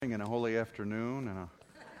morning and a holy afternoon and a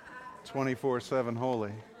 24/7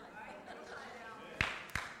 holy.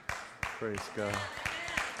 Praise God.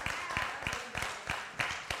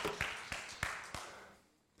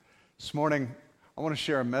 This morning, I want to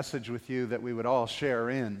share a message with you that we would all share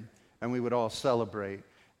in and we would all celebrate,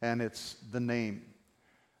 and it's the name.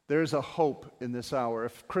 There's a hope in this hour.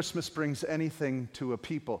 If Christmas brings anything to a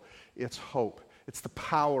people, it's hope. It's the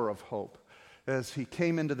power of hope. As he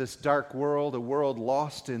came into this dark world, a world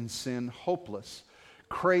lost in sin, hopeless,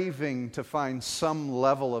 craving to find some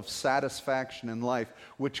level of satisfaction in life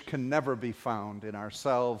which can never be found in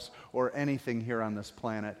ourselves or anything here on this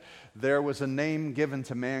planet, there was a name given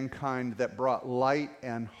to mankind that brought light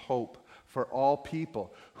and hope for all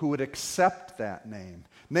people who would accept that name.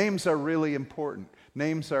 Names are really important.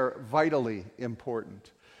 Names are vitally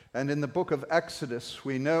important. And in the book of Exodus,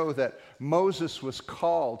 we know that Moses was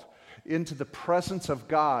called into the presence of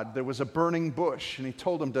God. There was a burning bush, and he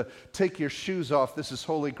told him to take your shoes off. This is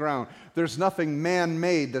holy ground. There's nothing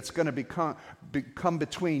man-made that's going to become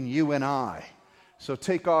between you and I. So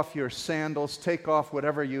take off your sandals, take off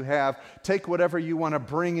whatever you have, take whatever you want to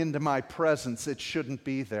bring into my presence. It shouldn't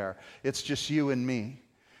be there. It's just you and me.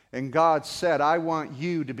 And God said, I want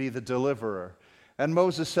you to be the deliverer. And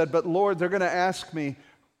Moses said, but Lord, they're going to ask me,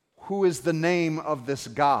 who is the name of this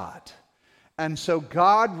God? And so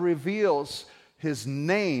God reveals his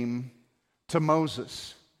name to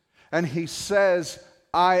Moses. And he says,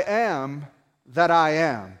 I am that I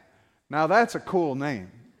am. Now that's a cool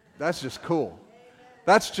name. That's just cool.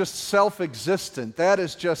 That's just self-existent. That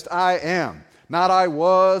is just I am. Not I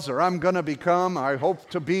was or I'm going to become, I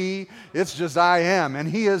hope to be. It's just I am. And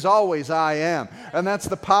he is always I am. And that's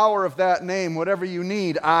the power of that name. Whatever you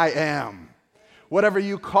need, I am. Whatever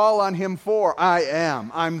you call on him for, I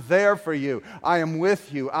am. I'm there for you. I am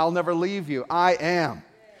with you. I'll never leave you. I am.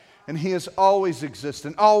 And he is always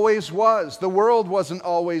existent, always was. The world wasn't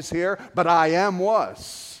always here, but I am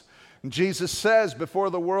was. And Jesus says, before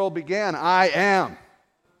the world began, I am.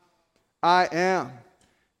 I am.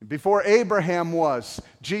 Before Abraham was,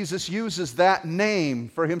 Jesus uses that name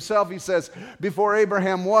for himself. He says, before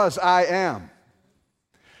Abraham was, I am.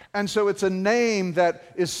 And so it's a name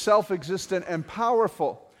that is self-existent and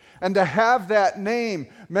powerful. And to have that name,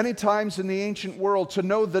 many times in the ancient world, to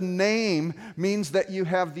know the name means that you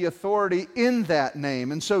have the authority in that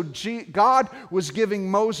name. And so God was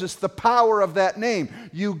giving Moses the power of that name.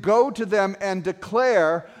 You go to them and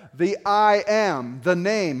declare the I am, the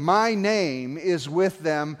name. My name is with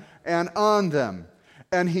them and on them.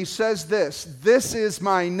 And he says this is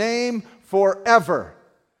my name forever.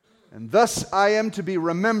 And thus I am to be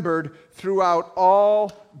remembered throughout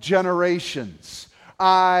all generations.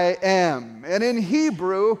 I am. And in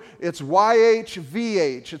Hebrew, it's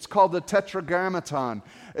YHVH. It's called the Tetragrammaton.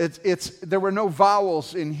 There were no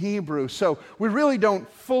vowels in Hebrew, so we really don't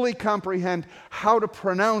fully comprehend how to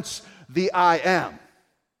pronounce the I am.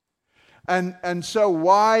 And so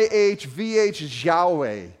YHVH is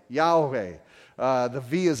Yahweh. Yahweh. The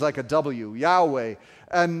V is like a W. Yahweh.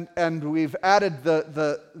 And we've added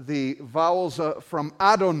the vowels from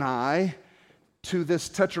Adonai to this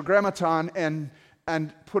Tetragrammaton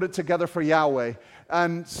and put it together for Yahweh.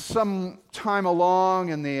 And some time along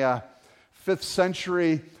in the 5th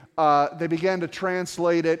century, they began to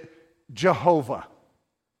translate it Jehovah.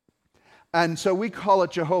 And so we call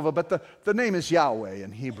it Jehovah, but the name is Yahweh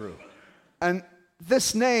in Hebrew. And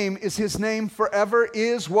this name is his name forever,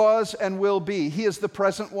 is, was, and will be. He is the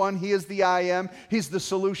present one. He is the I am. He's the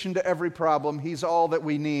solution to every problem. He's all that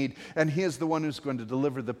we need. And he is the one who's going to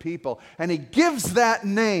deliver the people. And he gives that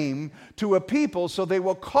name to a people so they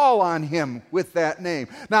will call on him with that name.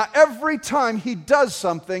 Now, every time he does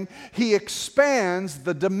something, he expands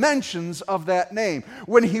the dimensions of that name.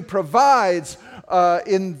 When he provides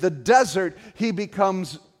in the desert, he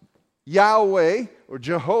becomes Yahweh or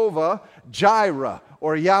Jehovah Jireh,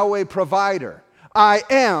 or Yahweh provider. I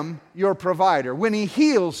am your provider. When he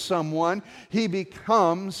heals someone, he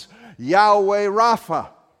becomes Yahweh Rapha.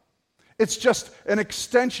 It's just an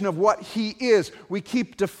extension of what he is. We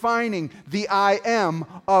keep defining the I am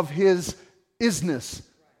of his isness.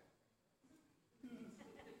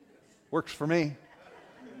 Works for me.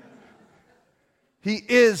 He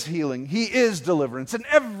is healing. He is deliverance. And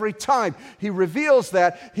every time he reveals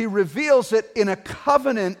that, he reveals it in a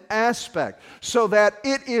covenant aspect so that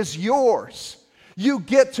it is yours. You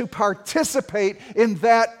get to participate in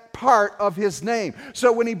that part of his name.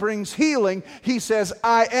 So when he brings healing, he says,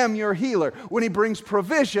 I am your healer. When he brings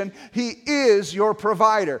provision, he is your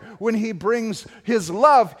provider. When he brings his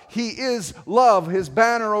love, he is love, his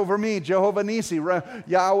banner over me. Jehovah Nisi,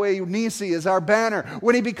 Yahweh Nisi is our banner.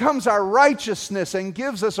 When he becomes our righteousness and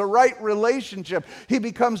gives us a right relationship, he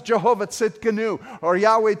becomes Jehovah Tzidkenu, or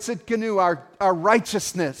Yahweh Tzidkenu, our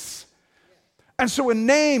righteousness. And so a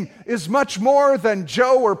name is much more than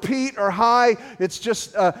Joe or Pete or Hi. It's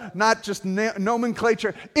just not just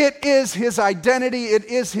nomenclature. It is his identity. It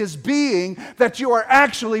is his being that you are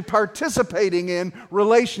actually participating in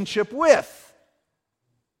relationship with.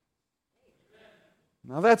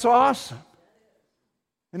 Now that's awesome.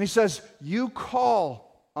 And he says, you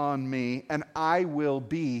call on me and I will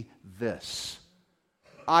be this.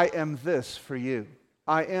 I am this for you.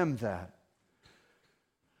 I am that.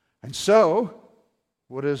 And so,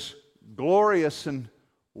 what is glorious and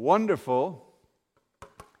wonderful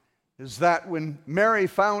is that when Mary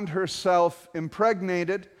found herself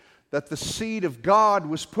impregnated, that the seed of God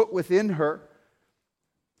was put within her,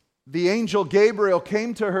 the angel Gabriel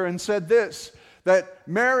came to her and said this, that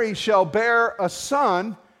Mary shall bear a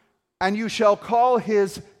son, and you shall call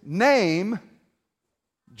his name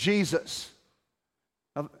Jesus.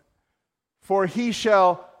 For he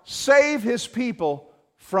shall save his people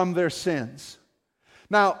from their sins.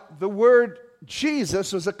 Now, the word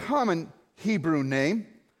Jesus was a common Hebrew name.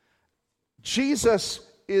 Jesus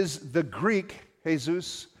is the Greek,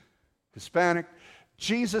 Jesus, Hispanic.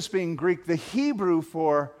 Jesus being Greek, the Hebrew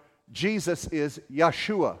for Jesus is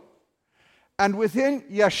Yeshua. And within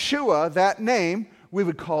Yeshua, that name we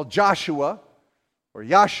would call Joshua or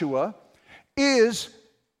Yahshua, is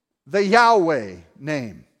the Yahweh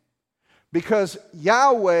name. Because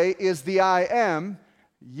Yahweh is the I am,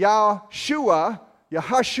 Yahshua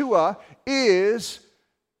is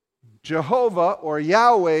Jehovah or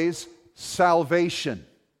Yahweh's salvation.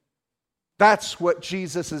 That's what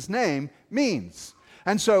Jesus' name means.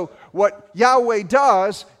 And so what Yahweh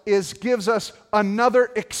does is gives us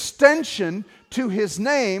another extension to his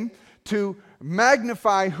name to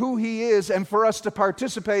magnify who he is and for us to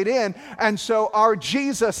participate in. And so our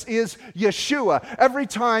Jesus is Yeshua. Every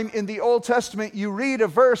time in the Old Testament you read a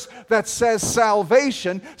verse that says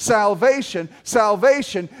salvation, salvation,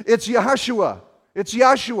 salvation, it's Yeshua. It's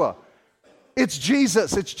Yeshua. It's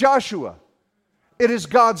Jesus. It's Joshua. It is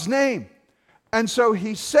God's name. And so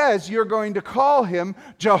he says you're going to call him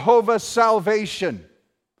Jehovah's salvation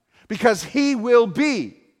because he will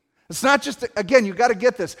be. It's not just, again, you've got to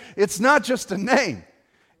get this. It's not just a name.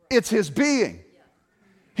 It's his being.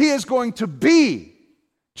 He is going to be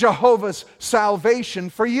Jehovah's salvation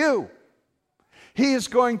for you. He is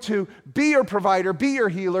going to be your provider, be your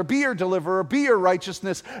healer, be your deliverer, be your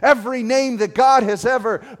righteousness. Every name that God has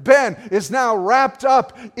ever been is now wrapped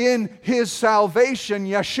up in his salvation,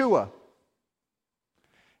 Yeshua.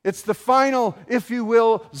 It's the final, if you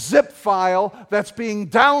will, zip file that's being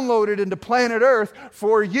downloaded into planet Earth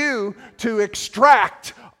for you to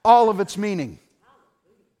extract all of its meaning.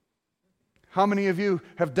 How many of you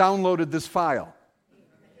have downloaded this file?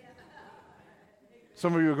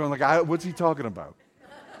 Some of you are going like, what's he talking about?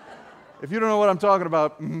 If you don't know what I'm talking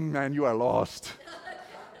about, man, you are lost.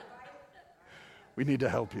 We need to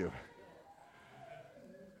help you.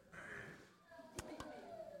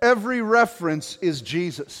 Every reference is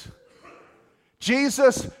Jesus.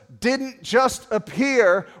 Jesus didn't just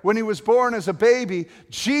appear when he was born as a baby.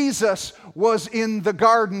 Jesus was in the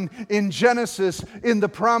garden in Genesis in the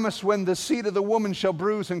promise when the seed of the woman shall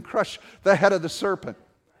bruise and crush the head of the serpent.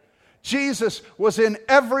 Jesus was in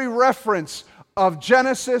every reference of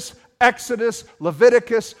Genesis, Exodus,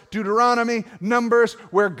 Leviticus, Deuteronomy, Numbers,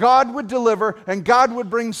 where God would deliver and God would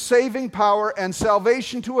bring saving power and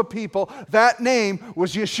salvation to a people. That name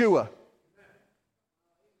was Yeshua.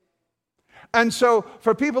 And so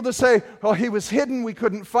for people to say, oh, he was hidden, we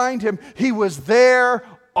couldn't find him, he was there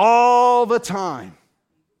all the time.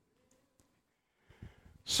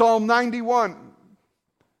 Psalm 91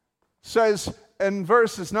 says in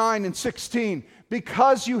verses 9 and 16,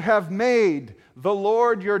 because you have made the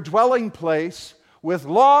Lord your dwelling place, with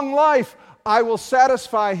long life I will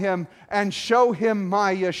satisfy him and show him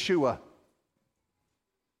my Yeshua.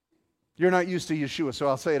 You're not used to Yeshua, so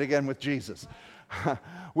I'll say it again with Jesus.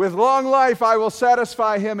 With long life I will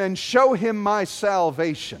satisfy him and show him my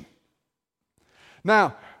salvation.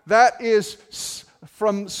 Now, that is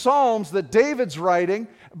from Psalms that David's writing,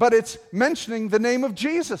 but it's mentioning the name of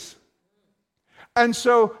Jesus. And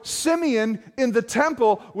so Simeon in the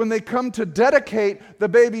temple, when they come to dedicate the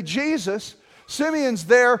baby Jesus, Simeon's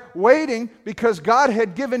there waiting because God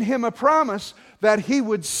had given him a promise that he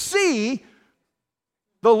would see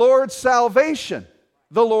the Lord's salvation,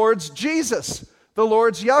 the Lord's Jesus, the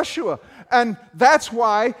Lord's Yeshua. And that's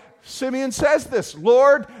why Simeon says this,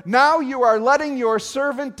 Lord, now you are letting your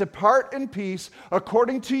servant depart in peace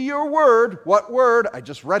according to your word. What word? I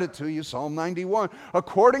just read it to you, Psalm 91.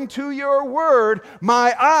 According to your word,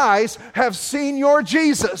 my eyes have seen your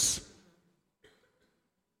Jesus.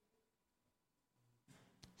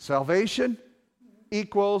 Salvation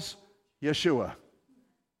equals Yeshua.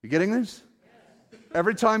 You getting this?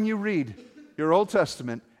 Every time you read your Old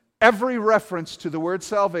Testament, every reference to the word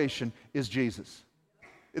salvation is Jesus.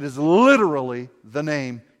 It is literally the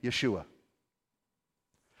name Yeshua.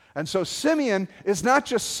 And so Simeon is not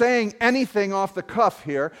just saying anything off the cuff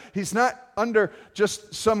here. He's not under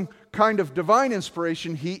just some kind of divine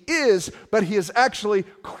inspiration. He is, but he is actually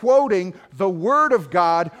quoting the Word of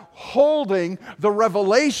God, holding the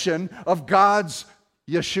revelation of God's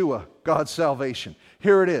Yeshua, God's salvation.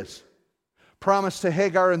 Here it is. Promise to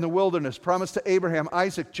Hagar in the wilderness, promise to Abraham,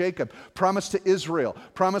 Isaac, Jacob, promise to Israel,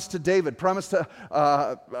 promise to David, promise to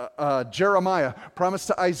Jeremiah, promise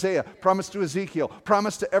to Isaiah, promise to Ezekiel,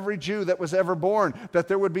 promise to every Jew that was ever born, that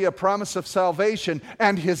there would be a promise of salvation,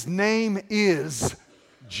 and his name is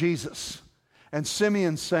Jesus. And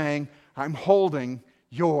Simeon saying, I'm holding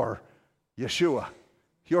your Yeshua,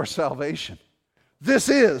 your salvation. This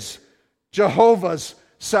is Jehovah's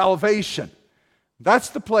salvation. That's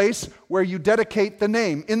the place where you dedicate the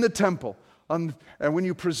name in the temple. And when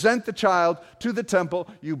you present the child to the temple,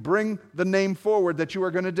 you bring the name forward that you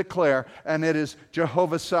are going to declare, and it is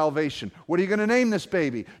Jehovah's salvation. What are you going to name this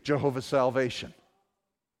baby? Jehovah's salvation.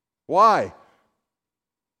 Why?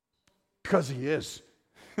 Because he is.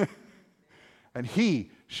 And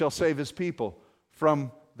he shall save his people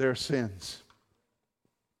from their sins.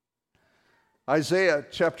 Isaiah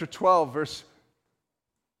chapter 12, verse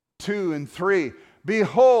 2 and 3.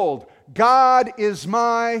 Behold, God is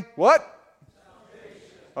my, what? Salvation.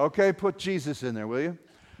 Okay, put Jesus in there, will you?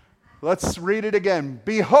 Let's read it again.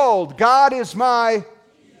 Behold, God is my,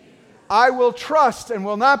 I will trust and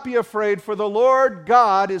will not be afraid, for the Lord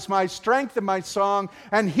God is my strength and my song,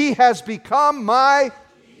 and he has become my,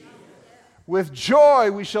 with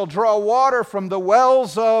joy we shall draw water from the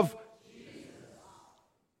wells of,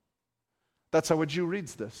 that's how a Jew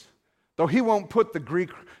reads this. Though he won't put the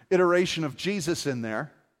Greek iteration of Jesus in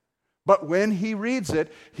there, but when he reads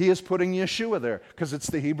it, he is putting Yeshua there because it's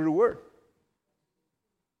the Hebrew word.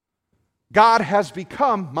 God has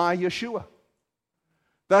become my Yeshua.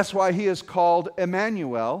 That's why he is called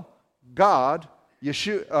Emmanuel, God,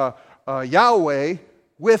 Yeshua, Yahweh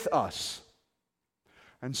with us.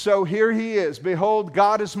 And so here he is. Behold,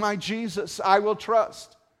 God is my Jesus. I will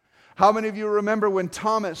trust. How many of you remember when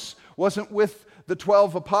Thomas wasn't with the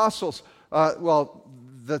 12 apostles?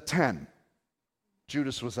 The 10.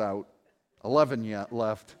 Judas was out. 11 yet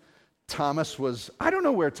left. Thomas was, I don't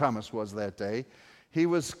know where Thomas was that day. He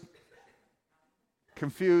was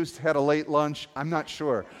confused, had a late lunch. I'm not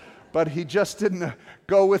sure. But he just didn't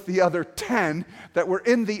go with the other 10 that were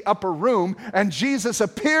in the upper room. And Jesus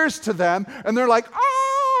appears to them, and they're like,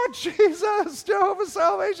 oh, Jesus, Jehovah's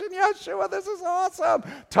salvation, Yeshua, this is awesome.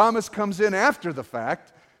 Thomas comes in after the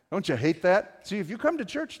fact. Don't you hate that? See, if you come to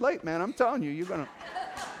church late, man, I'm telling you, you're going to...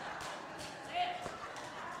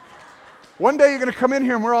 One day you're going to come in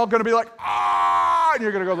here and we're all going to be like, ah, and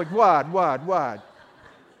you're going to go like, what?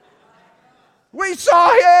 We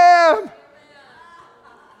saw him!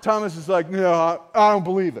 Thomas is like, no, I don't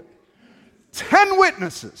believe it. 10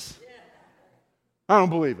 witnesses. I don't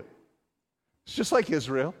believe it. It's just like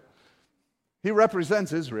Israel. He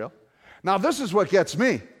represents Israel. Now, this is what gets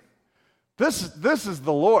me. This is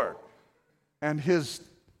the Lord and his,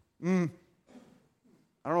 I don't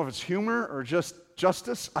know if it's humor or just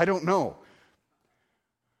justice. I don't know.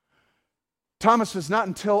 Thomas says, not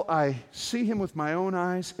until I see him with my own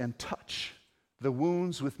eyes and touch the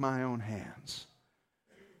wounds with my own hands.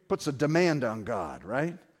 Puts a demand on God,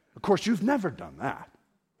 right? Of course, you've never done that.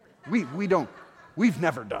 We've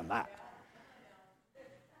never done that.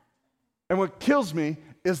 And what kills me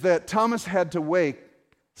is that Thomas had to wait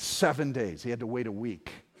 7 days. He had to wait a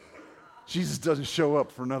week. Jesus doesn't show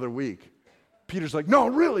up for another week. Peter's like, no,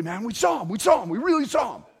 really, man, we saw him, we really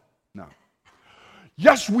saw him. No.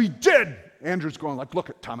 Yes, we did. Andrew's going like, look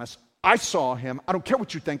at Thomas, I saw him. I don't care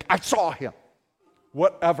what you think, I saw him.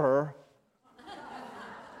 Whatever.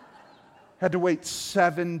 Had to wait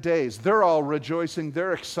 7 days. They're all rejoicing,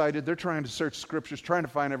 they're excited, they're trying to search scriptures, trying to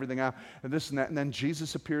find everything out, and this and that, and then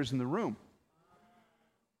Jesus appears in the room.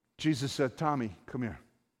 Jesus said, Tommy, come here.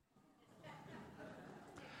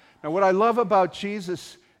 Now, what I love about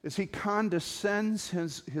Jesus is he condescends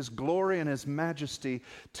his glory and his majesty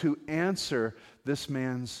to answer this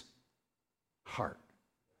man's heart.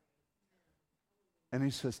 And he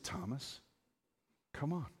says, Thomas,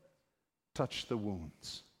 come on, touch the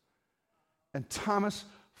wounds. And Thomas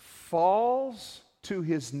falls to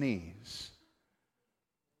his knees.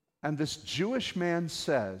 And this Jewish man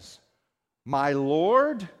says, my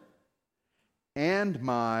Lord and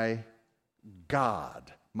my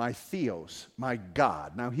God, my Theos, my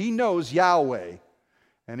God. Now he knows Yahweh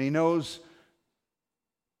and he knows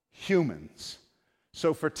humans.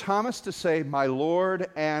 So for Thomas to say, my Lord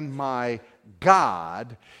and my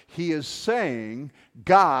God, he is saying,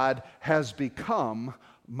 God has become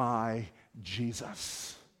my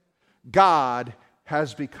Jesus. God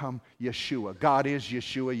has become Yeshua. God is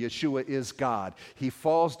Yeshua. Yeshua is God. He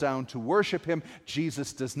falls down to worship him.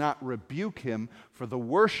 Jesus does not rebuke him for the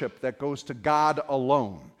worship that goes to God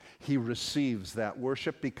alone. He receives that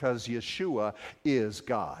worship because Yeshua is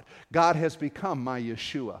God. God has become my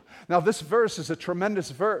Yeshua. Now this verse is a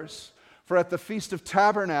tremendous verse. For at the Feast of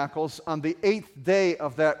Tabernacles, on the 8th day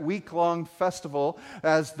of that week-long festival,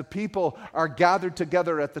 as the people are gathered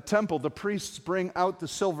together at the temple, the priests bring out the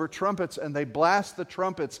silver trumpets and they blast the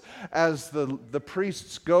trumpets as the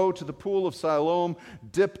priests go to the pool of Siloam,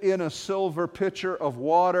 dip in a silver pitcher of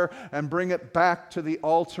water and bring it back to the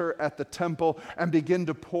altar at the temple and begin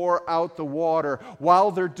to pour out the water.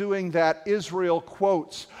 While they're doing that, Israel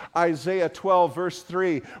quotes Isaiah 12, verse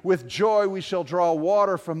 3, with joy we shall draw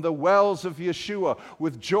water from the wells of Yeshua.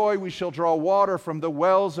 With joy we shall draw water from the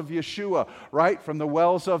wells of Yeshua, right? From the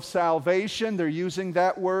wells of salvation. They're using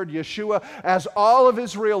that word, Yeshua. As all of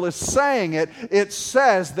Israel is saying it, it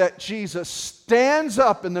says that Jesus stands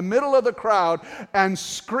up in the middle of the crowd and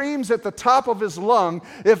screams at the top of his lung,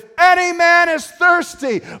 if any man is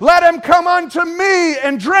thirsty, let him come unto me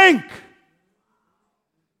and drink.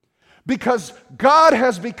 Because God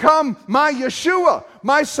has become my Yeshua,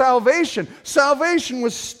 my salvation. Salvation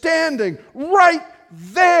was standing right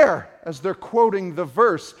there as they're quoting the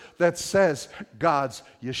verse that says God's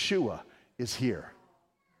Yeshua is here.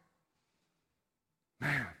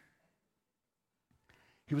 Man,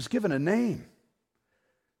 he was given a name.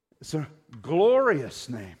 It's a glorious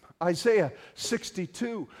name. Isaiah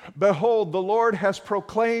 62, behold, the Lord has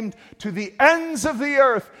proclaimed to the ends of the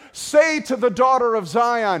earth, say to the daughter of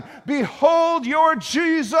Zion, behold, your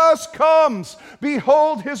Jesus comes.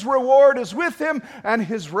 Behold, his reward is with him and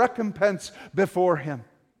his recompense before him.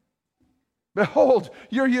 Behold,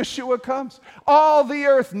 your Yeshua comes. All the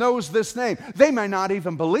earth knows this name. They may not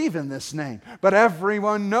even believe in this name, but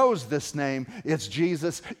everyone knows this name. It's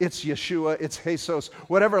Jesus, it's Yeshua, it's Jesus.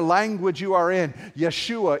 Whatever language you are in,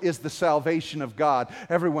 Yeshua is the salvation of God.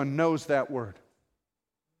 Everyone knows that word.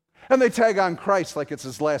 And they tag on Christ like it's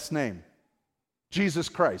his last name. Jesus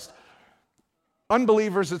Christ.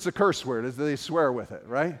 Unbelievers, it's a curse word, as they swear with it,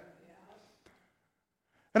 right?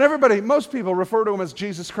 And everybody, most people refer to him as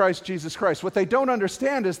Jesus Christ, Jesus Christ. What they don't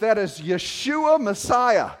understand is that is Yeshua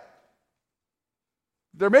Messiah.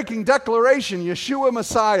 They're making declaration, Yeshua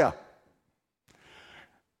Messiah.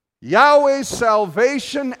 Yahweh's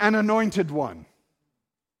salvation and anointed one.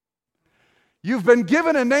 You've been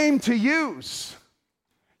given a name to use.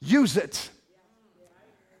 Use it.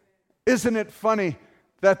 Isn't it funny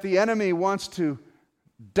that the enemy wants to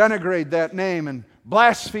denigrate that name and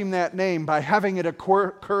blaspheme that name by having it a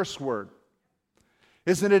curse word?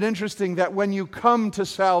 Isn't it interesting that when you come to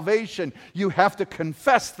salvation, you have to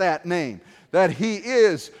confess that name, that he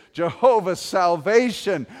is Jehovah's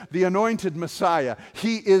salvation, the anointed Messiah.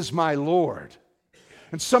 He is my Lord.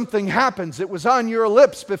 And something happens. It was on your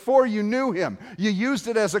lips before you knew him. You used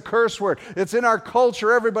it as a curse word. It's in our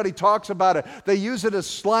culture. Everybody talks about it. They use it as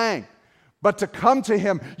slang. But to come to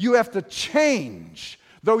him, you have to change.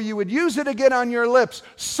 Though you would use it again on your lips,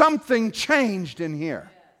 something changed in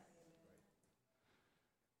here.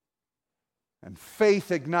 And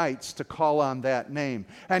faith ignites to call on that name.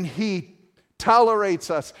 And he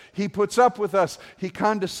tolerates us. He puts up with us. He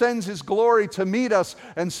condescends his glory to meet us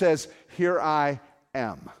and says, here I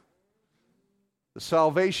am. The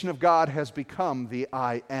salvation of God has become the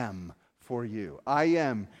I am for you. I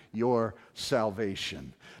am your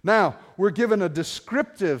salvation. Now, we're given a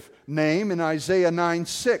descriptive name in Isaiah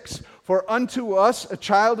 9:6. For unto us a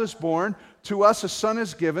child is born, to us a son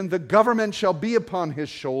is given, the government shall be upon his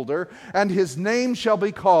shoulder, and his name shall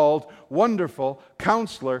be called Wonderful,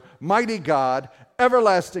 Counselor, Mighty God,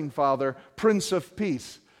 Everlasting Father, Prince of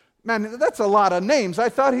Peace. Man, that's a lot of names. I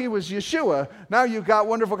thought he was Yeshua. Now you've got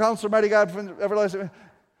Wonderful Counselor, Mighty God, Everlasting.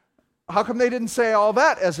 How come they didn't say all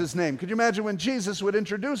that as his name? Could you imagine when Jesus would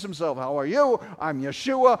introduce himself? How are you? I'm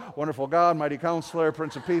Yeshua, wonderful God, mighty counselor,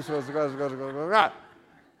 Prince of Peace.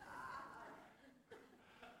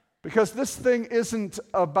 Because this thing isn't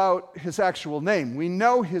about his actual name. We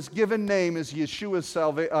know his given name is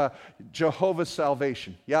Jehovah's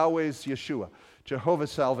salvation. Yahweh's Yeshua,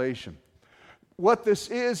 Jehovah's salvation. What this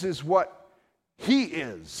is what he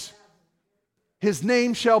is. His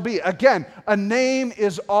name shall be. Again, a name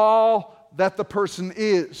is all that the person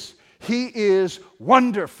is. He is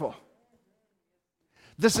wonderful.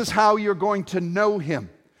 This is how you're going to know him.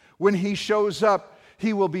 When he shows up,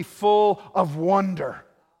 he will be full of wonder.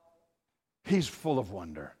 He's full of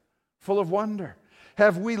wonder. Full of wonder.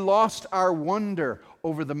 Have we lost our wonder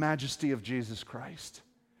over the majesty of Jesus Christ?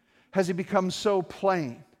 Has he become so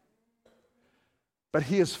plain? But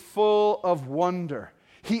he is full of wonder.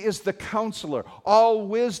 He is the counselor. All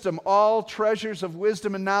wisdom, all treasures of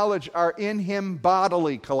wisdom and knowledge are in him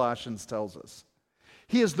bodily, Colossians tells us.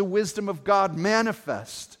 He is the wisdom of God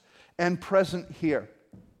manifest and present here.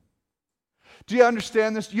 Do you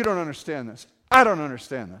understand this? You don't understand this. I don't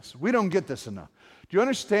understand this. We don't get this enough. Do you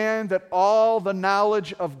understand that all the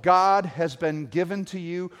knowledge of God has been given to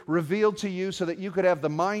you, revealed to you, so that you could have the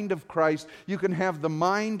mind of Christ, you can have the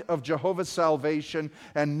mind of Jehovah's salvation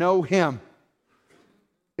and know him?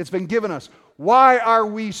 It's been given us. Why are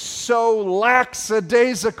we so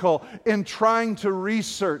lackadaisical in trying to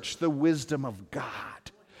research the wisdom of God?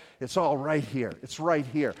 It's all right here. It's right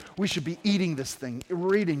here. We should be eating this thing,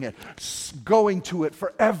 reading it, going to it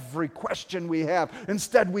for every question we have.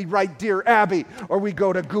 Instead, we write Dear Abby, or we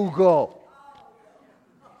go to Google.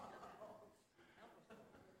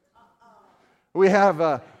 We have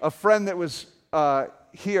a friend that was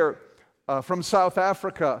here from South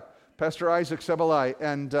Africa, Pastor Isaac Sebelai,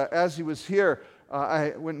 and as he was here,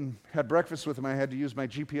 I went and had breakfast with him. I had to use my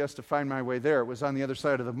GPS to find my way there. It was on the other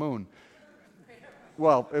side of the moon.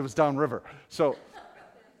 Well, it was downriver. So,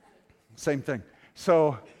 same thing.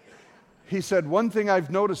 So, he said, one thing I've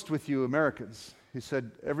noticed with you Americans, he said,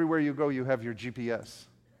 everywhere you go, you have your GPS.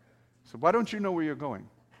 So, why don't you know where you're going?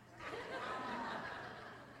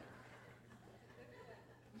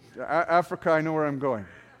 Africa, I know where I'm going.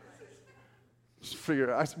 Just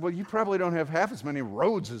figure, well, you probably don't have half as many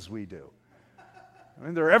roads as we do. I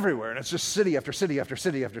mean, they're everywhere, and it's just city after city after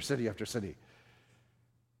city after city after city.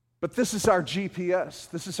 But this is our GPS.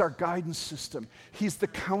 This is our guidance system. He's the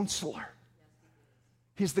counselor.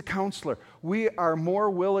 He's the counselor. We are more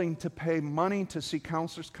willing to pay money to see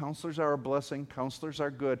counselors. Counselors are a blessing. Counselors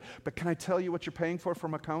are good. But can I tell you what you're paying for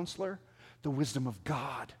from a counselor? The wisdom of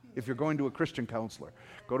God. If you're going to a Christian counselor,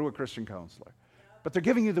 go to a Christian counselor. But they're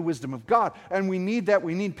giving you the wisdom of God. And we need that.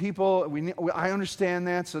 We need people. I understand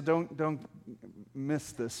that, so don't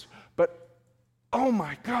miss this. But, oh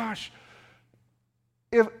my gosh,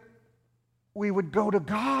 if we would go to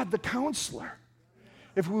God, the counselor,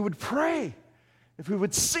 if we would pray, if we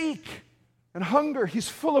would seek and hunger, he's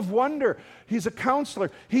full of wonder. He's a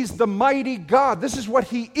counselor. He's the mighty God. This is what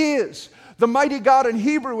he is. The mighty God in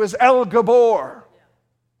Hebrew is El Gabor,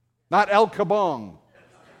 not El Kabong.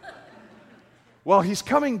 Well, he's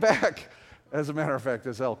coming back, as a matter of fact,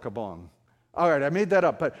 as El Kabong. All right, I made that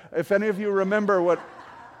up, but if any of you remember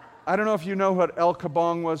I don't know if you know what El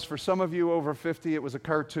Kabong was. For some of you over 50, it was a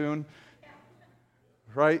cartoon.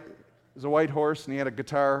 Right? It was a white horse, and he had a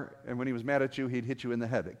guitar, and when he was mad at you, he'd hit you in the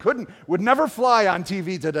head. Would never fly on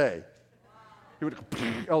TV today. He would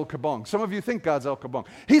El Kabong. Some of you think God's El Kabong.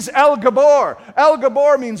 He's El Gabor. El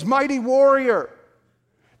Gabor means mighty warrior.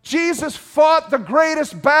 Jesus fought the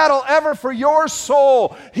greatest battle ever for your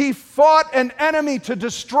soul. He fought an enemy to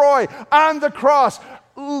destroy on the cross,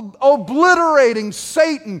 obliterating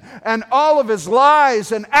Satan and all of his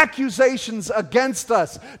lies and accusations against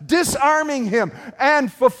us, disarming him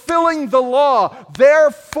and fulfilling the law.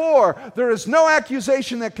 Therefore, there is no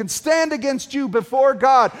accusation that can stand against you before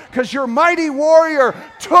God, because your mighty warrior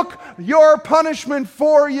took your punishment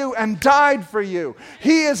for you and died for you.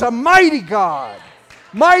 He is a mighty God.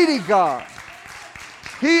 Mighty God.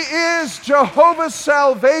 He is Jehovah's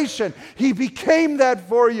salvation. He became that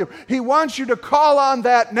for you. He wants you to call on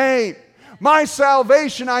that name. My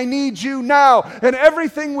salvation, I need you now. And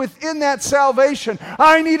everything within that salvation,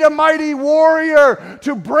 I need a mighty warrior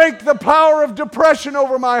to break the power of depression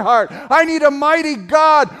over my heart. I need a mighty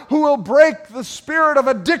God who will break the spirit of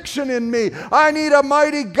addiction in me. I need a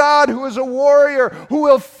mighty God who is a warrior who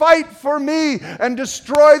will fight for me and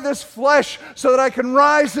destroy this flesh so that I can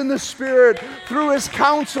rise in the spirit through his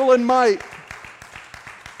counsel and might.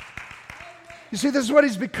 You see, this is what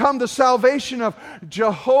he's become. The salvation of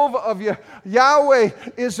Jehovah, of Yahweh,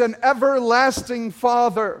 is an everlasting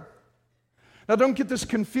Father. Now don't get this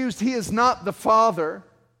confused. He is not the Father.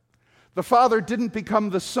 The Father didn't become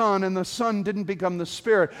the Son, and the Son didn't become the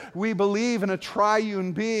Spirit. We believe in a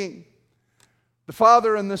triune being. The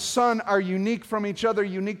Father and the Son are unique from each other,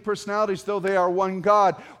 unique personalities, though they are one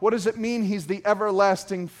God. What does it mean He's the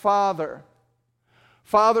everlasting Father?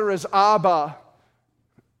 Father is Abba.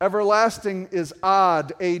 Everlasting is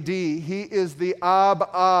Ad, A-D. He is the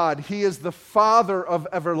Ab-Ad. He is the Father of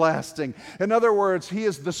everlasting. In other words, He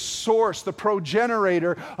is the source, the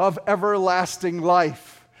progenitor of everlasting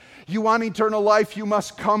life. You want eternal life, you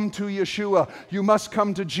must come to Yeshua. You must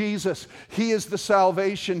come to Jesus. He is the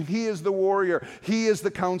salvation. He is the warrior. He is the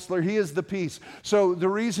counselor. He is the peace. So the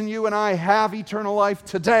reason you and I have eternal life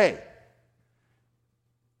today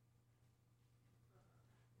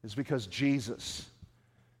is because Jesus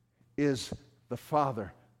is the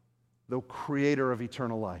Father, the creator of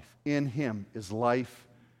eternal life. In Him is life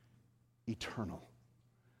eternal.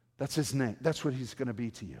 That's His name. That's what He's going to be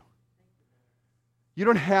to you. You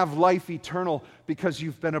don't have life eternal because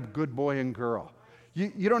you've been a good boy and girl.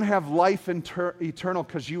 You don't have life eternal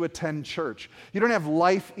because you attend church. You don't have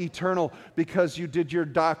life eternal because you did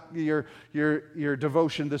your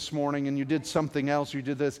devotion this morning and you did something else, you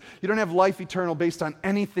did this. You don't have life eternal based on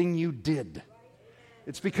anything you did.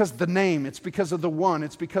 It's because the name, it's because of the one,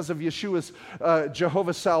 it's because of Yeshua's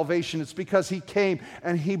Jehovah's salvation. It's because He came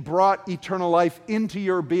and He brought eternal life into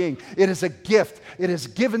your being. It is a gift. It is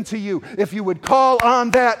given to you if you would call on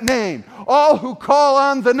that name. All who call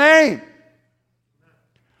on the name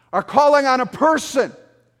are calling on a person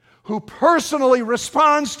who personally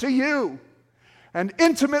responds to you and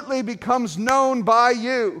intimately becomes known by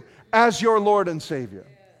you as your Lord and Savior.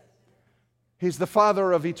 He's the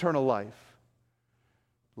Father of eternal life.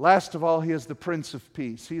 Last of all, He is the Prince of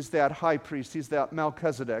Peace. He's that high priest. He's that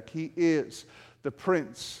Melchizedek. He is the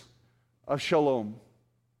Prince of Shalom.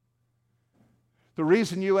 The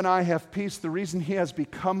reason you and I have peace, the reason He has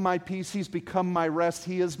become my peace, He's become my rest,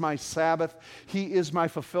 He is my Sabbath, He is my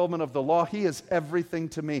fulfillment of the law, He is everything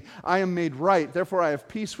to me. I am made right, therefore I have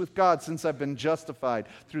peace with God since I've been justified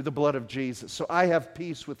through the blood of Jesus. So I have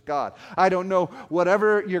peace with God. I don't know,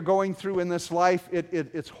 whatever you're going through in this life,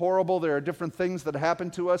 it's horrible. There are different things that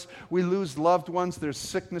happen to us. We lose loved ones, there's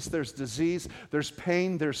sickness, there's disease, there's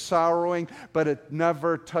pain, there's sorrowing, but it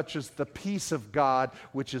never touches the peace of God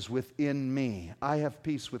which is within me. I have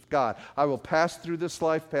peace with God. I will pass through this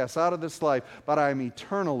life, pass out of this life, but I am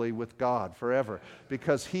eternally with God forever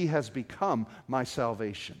because He has become my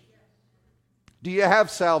salvation. Do you have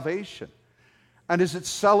salvation? And is it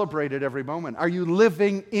celebrated every moment? Are you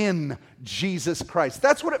living in Jesus Christ?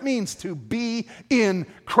 That's what it means to be in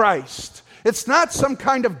Christ. It's not some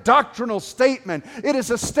kind of doctrinal statement. It is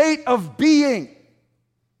a state of being.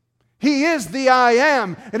 He is the I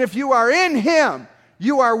am, and if you are in Him,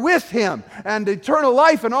 you are with Him, and eternal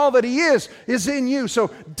life and all that He is in you. So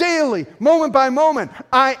daily, moment by moment,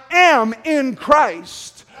 I am in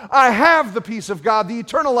Christ. I have the peace of God, the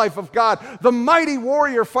eternal life of God, the mighty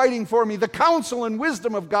warrior fighting for me, the counsel and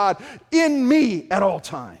wisdom of God in me at all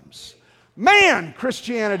times. Man,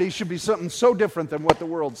 Christianity should be something so different than what the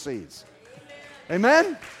world sees.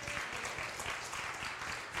 Amen?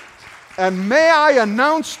 And may I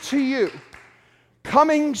announce to you,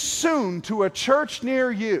 coming soon to a church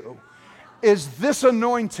near you is this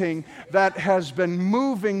anointing that has been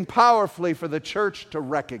moving powerfully for the church to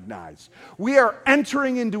recognize. We are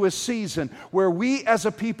entering into a season where we as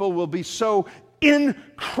a people will be so in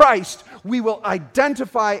Christ, we will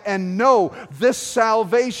identify and know this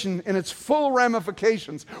salvation in its full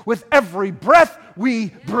ramifications with every breath we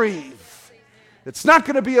breathe. It's not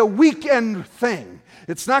going to be a weekend thing.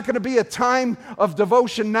 It's not going to be a time of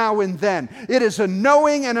devotion now and then. It is a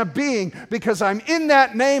knowing and a being because I'm in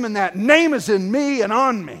that name and that name is in me and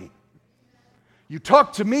on me. You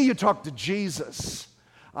talk to me, you talk to Jesus.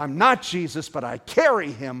 I'm not Jesus, but I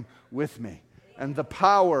carry Him with me and the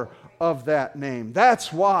power of that name.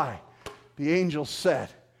 That's why the angel said,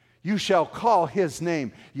 you shall call His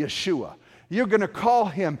name Yeshua. You're going to call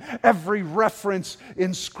Him every reference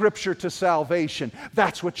in Scripture to salvation.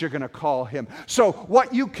 That's what you're going to call Him. So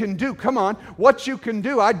what you can do, come on, what you can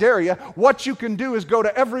do, I dare you, what you can do is go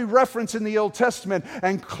to every reference in the Old Testament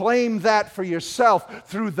and claim that for yourself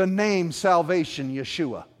through the name salvation,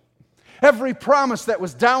 Yeshua. Every promise that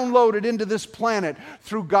was downloaded into this planet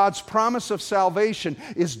through God's promise of salvation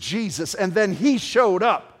is Jesus. And then He showed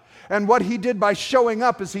up. And what He did by showing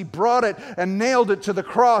up is He brought it and nailed it to the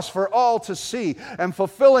cross for all to see, and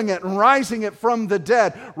fulfilling it and rising it from the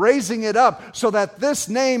dead, raising it up so that this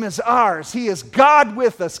name is ours. He is God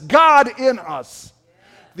with us, God in us.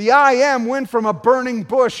 The I am went from a burning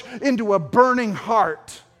bush into a burning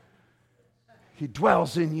heart. He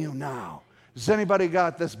dwells in you now. Has anybody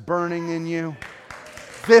got this burning in you?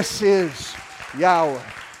 This is Yahweh.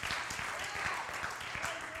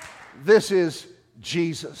 This is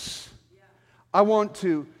Jesus. I want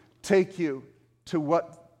to take you to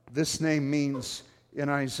what this name means in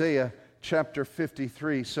Isaiah chapter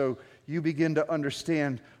 53, so you begin to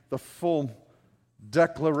understand the full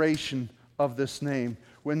declaration of this name.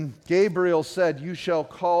 When Gabriel said, "You shall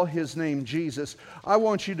call his name Jesus," I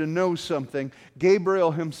want you to know something.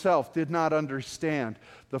 Gabriel himself did not understand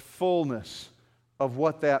the fullness of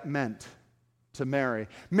what that meant to Mary.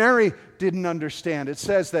 Mary didn't understand. It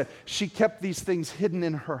says that she kept these things hidden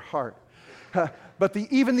in her heart. But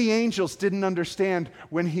even the angels didn't understand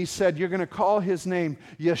when he said, "You're going to call his name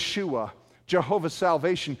Yeshua, Jehovah's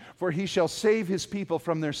salvation, for he shall save his people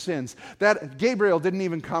from their sins." That Gabriel didn't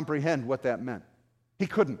even comprehend what that meant. He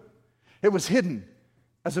couldn't. It was hidden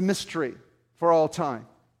as a mystery for all time.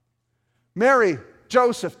 Mary,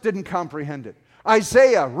 Joseph didn't comprehend it.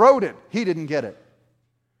 Isaiah wrote it. He didn't get it.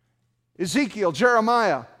 Ezekiel,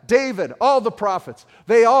 Jeremiah, David, all the prophets,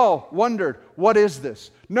 they all wondered, what is this?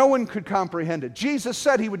 No one could comprehend it. Jesus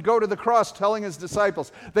said he would go to the cross telling his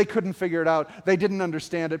disciples. They couldn't figure it out. They didn't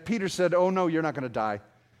understand it. Peter said, "Oh no, you're not going to die."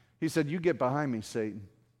 He said, "You get behind me, Satan."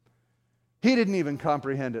 He didn't even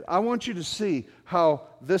comprehend it. I want you to see how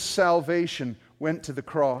this salvation went to the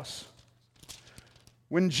cross.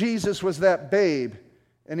 When Jesus was that babe,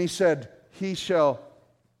 and he said, "He shall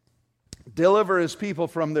deliver his people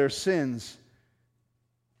from their sins,"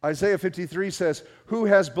 Isaiah 53 says, "Who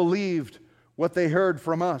has believed what they heard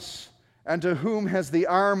from us? And to whom has the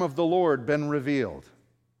arm of the Lord been revealed?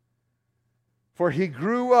 For he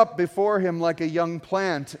grew up before him like a young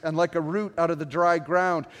plant, and like a root out of the dry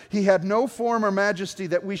ground. He had no form or majesty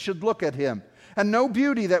that we should look at him, and no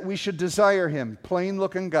beauty that we should desire him."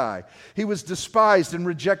 Plain-looking guy. "He was despised and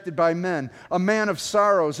rejected by men, a man of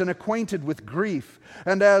sorrows and acquainted with grief.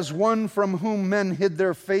 And as one from whom men hid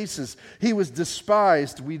their faces, he was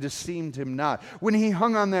despised, we esteemed him not." When he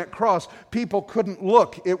hung on that cross, people couldn't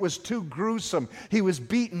look. It was too gruesome. He was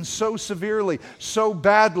beaten so severely, so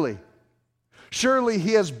badly. "Surely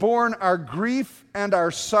he has borne our grief and our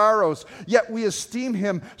sorrows, yet we esteem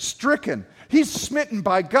him stricken." He's smitten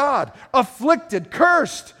by God, afflicted,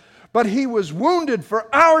 cursed. "But he was wounded for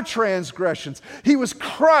our transgressions. He was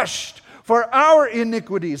crushed for our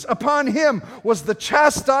iniquities. Upon him was the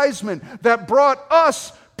chastisement that brought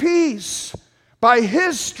us peace. By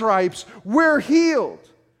his stripes we're healed.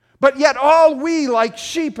 But yet all we like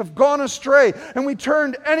sheep have gone astray, and we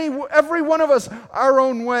turned every one of us our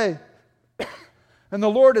own way. And the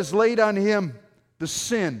Lord has laid on him the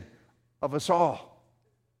sin of us all.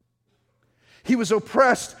 He was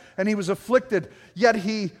oppressed and he was afflicted, yet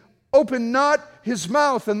he opened not his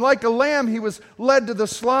mouth. And like a lamb he was led to the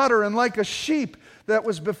slaughter, and like a sheep that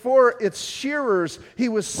was before its shearers, he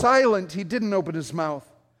was silent, he didn't open his mouth.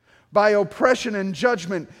 By oppression and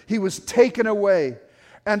judgment he was taken away.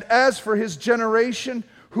 And as for his generation,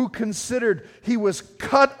 who considered he was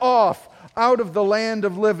cut off out of the land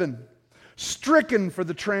of living, stricken for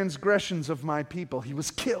the transgressions of my people, he was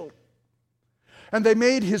killed. And they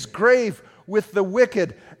made his grave with the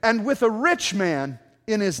wicked and with a rich man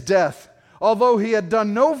in his death. Although he had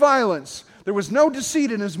done no violence, there was no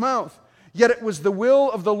deceit in his mouth, yet it was the will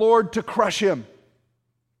of the Lord to crush him.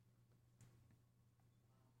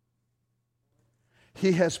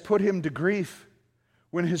 He has put him to grief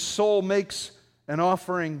when his soul makes an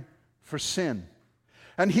offering for sin.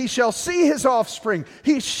 And he shall see his offspring.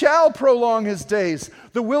 He shall prolong his days.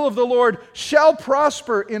 The will of the Lord shall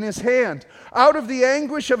prosper in his hand. Out of the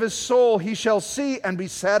anguish of his soul he shall see and be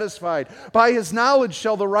satisfied. By his knowledge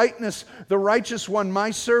shall the righteous one,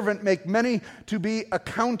 my servant, make many to be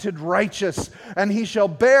accounted righteous, and he shall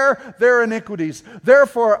bear their iniquities.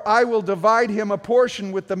 Therefore I will divide him a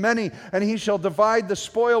portion with the many, and he shall divide the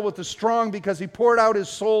spoil with the strong, because he poured out his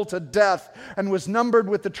soul to death and was numbered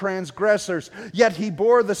with the transgressors. Yet he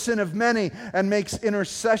bore the sin of many and makes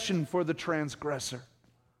intercession for the transgressor.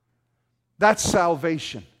 That's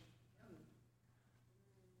salvation.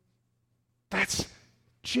 That's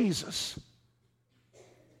Jesus.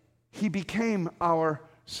 He became our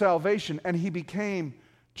salvation, and he became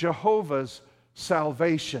Jehovah's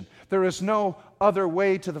salvation. There is no other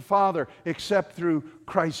way to the Father except through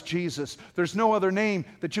Christ Jesus. There's no other name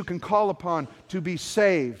that you can call upon to be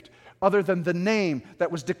saved other than the name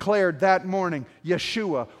that was declared that morning,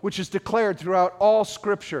 Yeshua, which is declared throughout all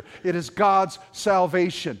Scripture. It is God's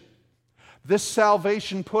salvation. This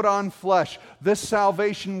salvation put on flesh. This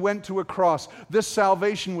salvation went to a cross. This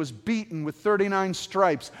salvation was beaten with 39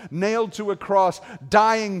 stripes, nailed to a cross,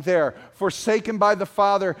 dying there, forsaken by the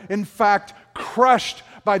Father, in fact, crushed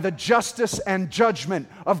by the justice and judgment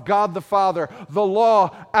of God the Father. The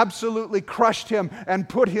law absolutely crushed him and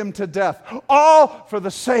put him to death, all for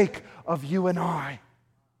the sake of you and I.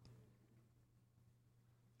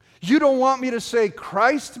 You don't want me to say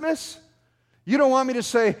Christmas? You don't want me to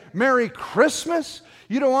say Merry Christmas?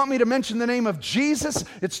 You don't want me to mention the name of Jesus?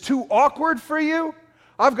 It's too awkward for you?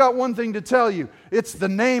 I've got one thing to tell you. It's the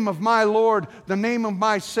name of my Lord, the name of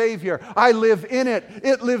my Savior. I live in it.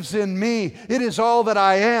 It lives in me. It is all that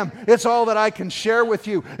I am. It's all that I can share with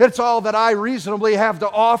you. It's all that I reasonably have to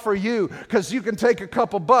offer you, because you can take a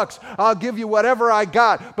couple bucks. I'll give you whatever I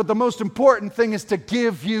got. But the most important thing is to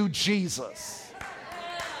give you Jesus.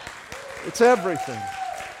 It's everything.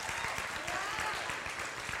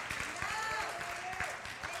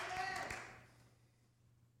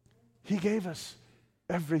 He gave us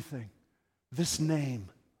everything. This name.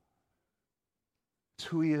 It's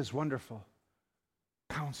who He is. Wonderful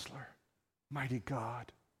Counselor, Mighty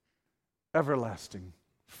God, Everlasting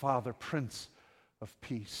Father, Prince of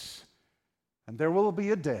Peace. And there will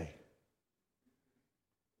be a day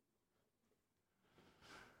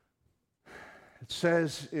it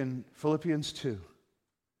says in Philippians 2,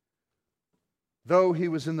 though He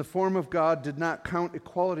was in the form of God, did not count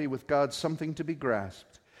equality with God something to be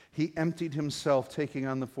grasped. He emptied Himself, taking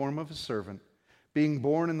on the form of a servant. Being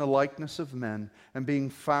born in the likeness of men, and being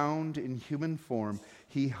found in human form,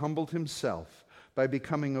 He humbled Himself by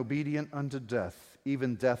becoming obedient unto death,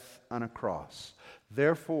 even death on a cross.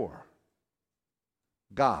 Therefore,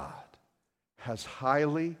 God has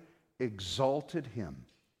highly exalted Him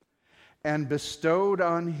and bestowed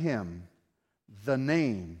on Him the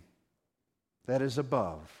name that is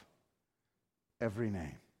above every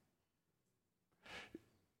name.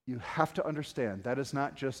 You have to understand, that is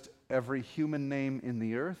not just every human name in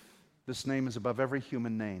the earth. This name is above every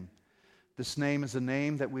human name. This name is a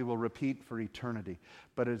name that we will repeat for eternity.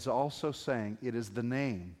 But it's also saying it is the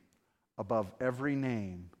name above every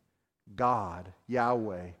name God,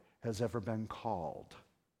 Yahweh, has ever been called.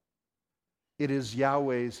 It is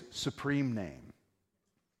Yahweh's supreme name.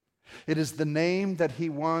 It is the name that He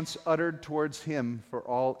wants uttered towards Him for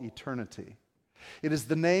all eternity. It is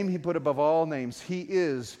the name He put above all names. He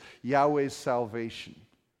is Yahweh's salvation.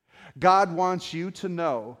 God wants you to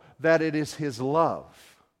know that it is His love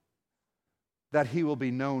that He will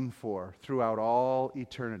be known for throughout all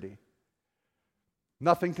eternity.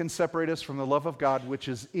 Nothing can separate us from the love of God which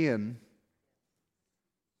is in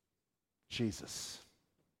Jesus.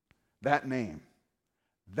 That name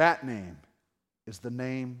is the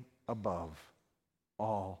name above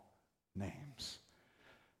all names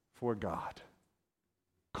for God.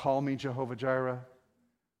 Call me Jehovah-Jireh.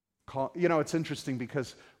 It's interesting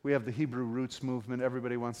because we have the Hebrew roots movement.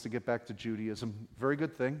 Everybody wants to get back to Judaism. Very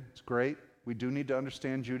good thing. It's great. We do need to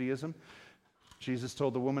understand Judaism. Jesus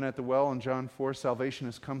told the woman at the well in John 4, salvation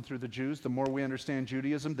has come through the Jews. The more we understand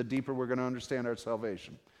Judaism, the deeper we're going to understand our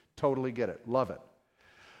salvation. Totally get it. Love it.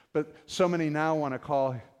 But so many now want to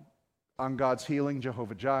call on God's healing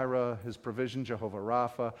Jehovah-Jireh, His provision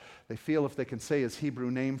Jehovah-Rapha. They feel if they can say His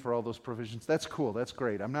Hebrew name for all those provisions, that's cool, that's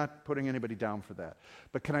great. I'm not putting anybody down for that.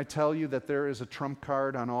 But can I tell you that there is a trump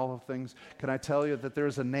card on all of things? Can I tell you that there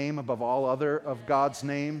is a name above all other of God's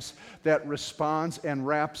names that responds and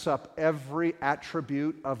wraps up every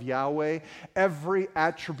attribute of Yahweh? Every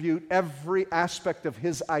attribute, every aspect of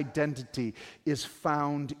His identity is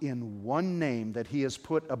found in one name that He has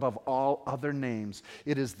put above all other names.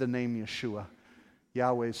 It is the name Yeshua,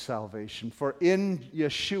 Yahweh's salvation. For in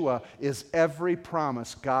Yeshua is every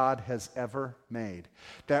promise God has ever made.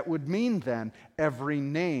 That would mean then every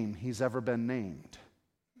name He's ever been named.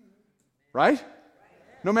 Right?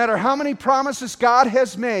 No matter how many promises God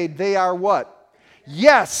has made, they are what?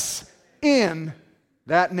 Yes, in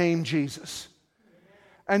that name Jesus.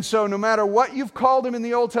 And so no matter what you've called Him in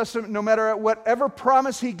the Old Testament, no matter whatever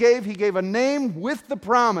promise He gave a name with the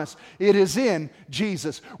promise. It is in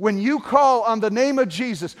Jesus. When you call on the name of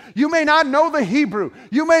Jesus, you may not know the Hebrew.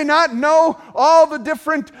 You may not know all the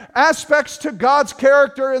different aspects to God's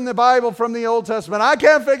character in the Bible from the Old Testament. I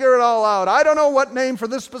can't figure it all out. I don't know what name for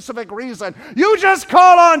this specific reason. You just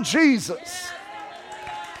call on Jesus.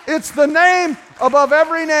 It's the name above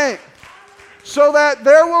every name. So that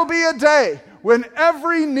there will be a day when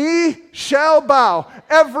every knee shall bow,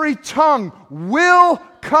 every tongue will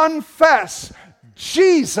confess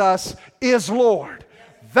Jesus is Lord.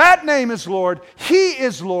 That name is Lord. He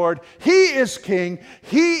is Lord. He is King.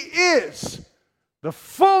 He is the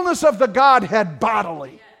fullness of the Godhead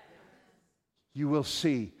bodily. You will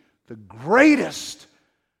see the greatest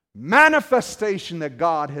manifestation that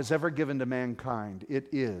God has ever given to mankind. It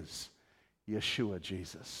is Yeshua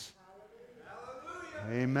Jesus.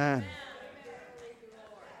 Amen.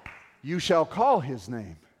 You shall call his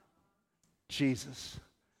name Jesus,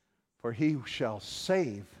 for he shall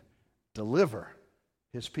save, deliver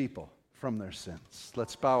his people from their sins.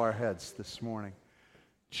 Let's bow our heads this morning.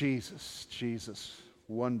 Jesus, Jesus,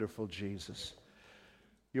 wonderful Jesus.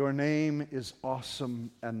 Your name is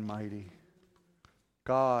awesome and mighty.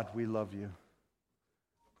 God, we love you.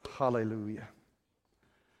 Hallelujah.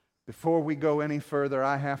 Before we go any further,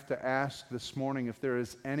 I have to ask this morning if there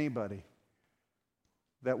is anybody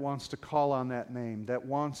that wants to call on that name, that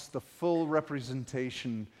wants the full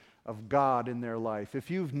representation of God in their life. If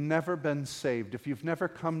you've never been saved, if you've never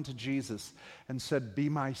come to Jesus and said, "Be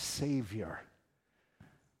my Savior,"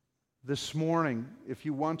 this morning, if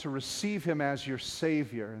you want to receive him as your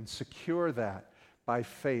Savior and secure that by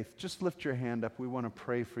faith, just lift your hand up. We want to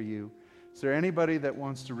pray for you. Is there anybody that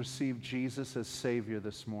wants to receive Jesus as Savior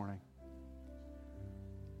this morning?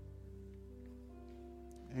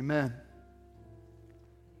 Amen.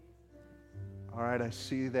 All right, I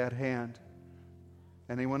see that hand.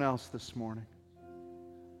 Anyone else this morning?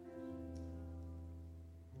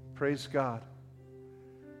 Praise God.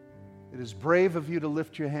 It is brave of you to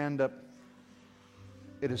lift your hand up.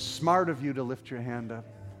 It is smart of you to lift your hand up.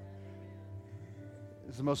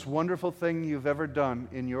 It's the most wonderful thing you've ever done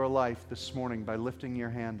in your life this morning by lifting your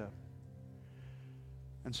hand up.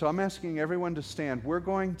 And so I'm asking everyone to stand. We're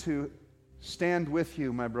going to stand with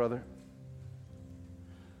you, my brother.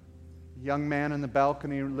 The young man in the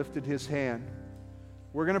balcony lifted his hand.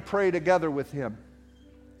 We're going to pray together with him.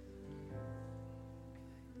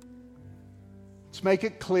 Let's make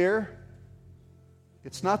it clear.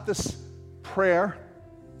 It's not this prayer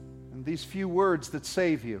and these few words that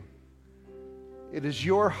save you. It is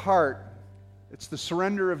your heart. It's the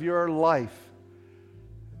surrender of your life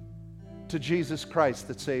to Jesus Christ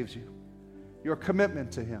that saves you. Your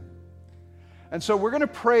commitment to him. And so we're going to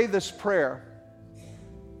pray this prayer.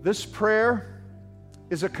 This prayer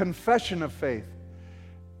is a confession of faith.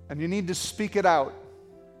 And you need to speak it out.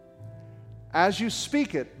 As you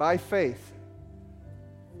speak it by faith,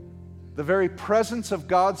 the very presence of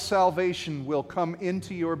God's salvation will come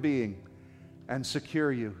into your being and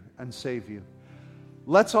secure you and save you.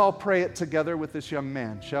 Let's all pray it together with this young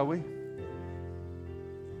man, shall we?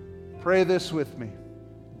 Pray this with me.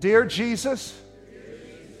 Dear Jesus,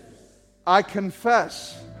 I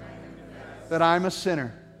confess that I'm a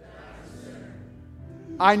sinner.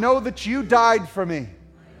 I know that you died for me.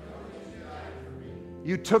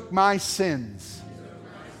 You took my sins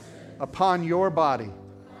upon your body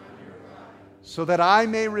so that I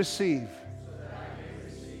may receive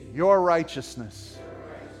your righteousness.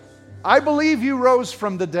 I believe you rose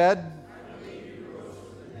from the dead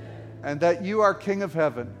and that you are King of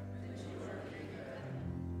heaven.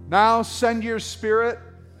 Now send your Spirit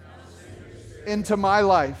into my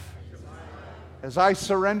life as I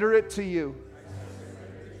surrender it to you.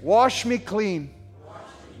 Wash me clean.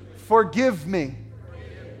 Forgive me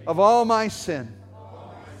of all my sin.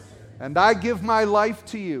 And I give my life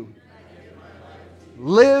to you.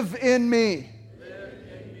 Live in me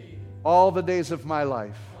all the days of my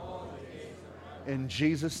life. In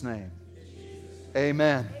Jesus' name.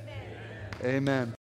 Amen. Amen.